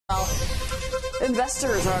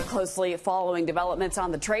Investors are closely following developments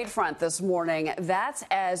on the trade front this morning. That's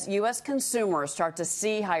as U.S. consumers start to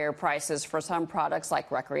see higher prices for some products like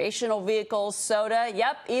recreational vehicles, soda,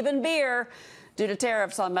 even beer, due to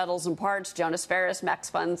tariffs on metals and parts. Jonas Ferris,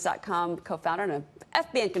 MaxFunds.com co-founder and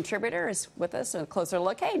FBN contributor, is with us. A closer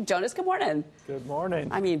look. Hey, Jonas, good morning. Good morning.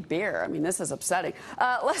 Beer. This is upsetting.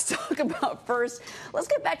 Let's talk about first. Let's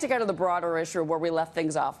get back to kind of the broader issue where we left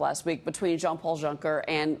things off last week between Jean-Paul Juncker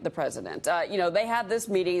and the president. They had this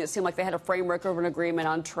meeting. It seemed like they had a framework of an agreement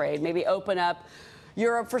on trade, maybe open up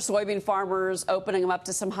Europe for soybean farmers, opening them up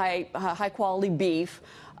to some high quality beef.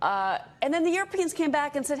 And then the Europeans came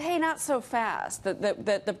back and said, hey, not so fast.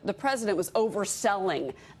 The president was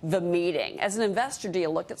overselling the meeting. As an investor, do you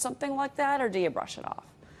look at something like that or do you brush it off?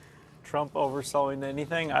 Trump overselling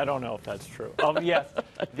anything? I don't know if that's true. Yes.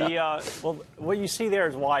 Well, what you see there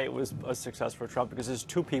is why it was a success for Trump, because there's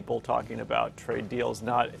two people talking about trade deals,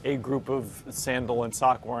 not a group of sandal and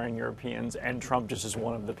sock wearing Europeans, and Trump just is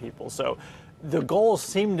one of the people. So the goals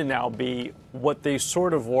seem to now be what they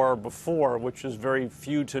sort of were before, which is very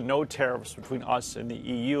few to no tariffs between us and the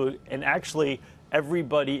EU, and actually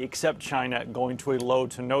everybody except China going to a low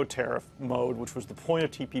to no tariff mode, which was the point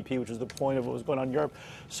of TPP, which is the point of what was going on in Europe.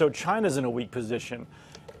 So China's in a weak position.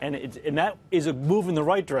 And that is a move in the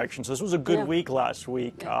right direction. So this was a good week last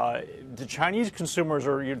week. The Chinese consumers,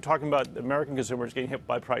 or you're talking about American consumers getting hit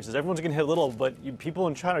by prices. Everyone's getting hit a little, but people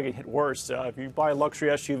in China are getting hit worse. If you buy luxury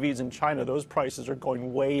SUVs in China, those prices are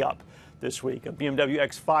going way up this week. A BMW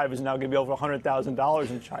X5 is now going to be over $100,000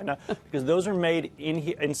 in China because those are made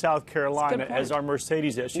in South Carolina, as are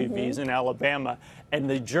Mercedes SUVs in Alabama. And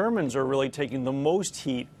the Germans are really taking the most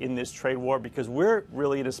heat in this trade war because we're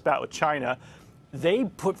really in a spat with China. They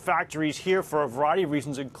put factories here for a variety of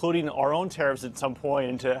reasons, including our own tariffs at some point,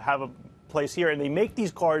 and to have a place here. And they make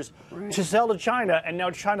these cars to sell to China, and now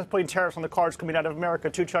China's putting tariffs on the cars coming out of America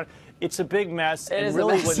to China. It's a big mess. And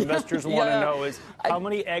really what investors want to know is how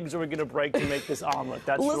many eggs are we going to break to make this omelet?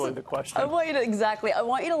 That's really the question. I want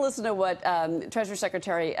you to listen to what Treasury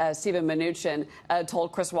Secretary Steven Mnuchin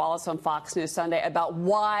told Chris Wallace on Fox News Sunday about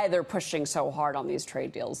why they're pushing so hard on these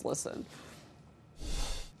trade deals. Listen.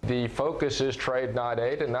 The focus is trade, not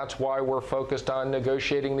aid, and that's why we're focused on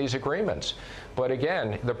negotiating these agreements. But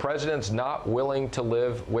again, the president's not willing to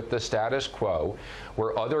live with the status quo,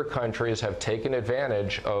 where other countries have taken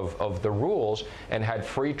advantage of the rules and had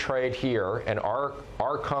free trade here, and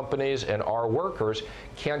our companies and our workers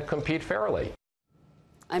can't compete fairly.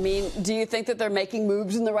 Do you think that they're making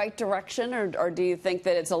moves in the right direction, or do you think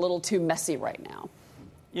that it's a little too messy right now?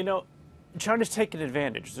 China's taking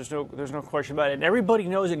advantage. There's no question about it, and everybody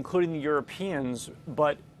knows, including the Europeans.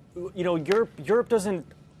 But Europe doesn't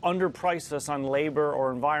underprice us on labor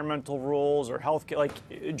or environmental rules or health care. Like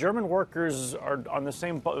German workers are on the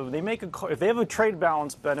same. They make if they have a trade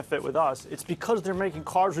balance benefit with us, it's because they're making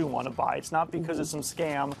cars we want to buy. It's not because it's some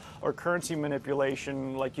scam or currency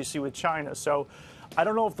manipulation like you see with China. So I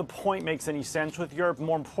don't know if the point makes any sense with Europe.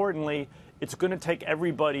 More importantly, it's going to take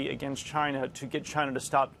everybody against China to get China to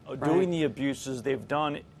stop doing the abuses they've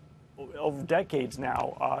done over decades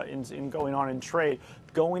now in going on in trade.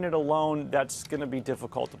 Going it alone, that's going to be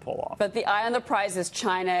difficult to pull off. But the eye on the prize is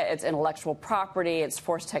China. It's intellectual property. It's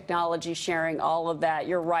forced technology sharing, all of that.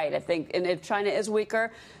 You're right. I think and if China is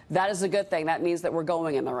weaker, that is a good thing. That means that we're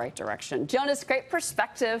going in the right direction. Jonas, great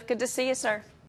perspective. Good to see you, sir.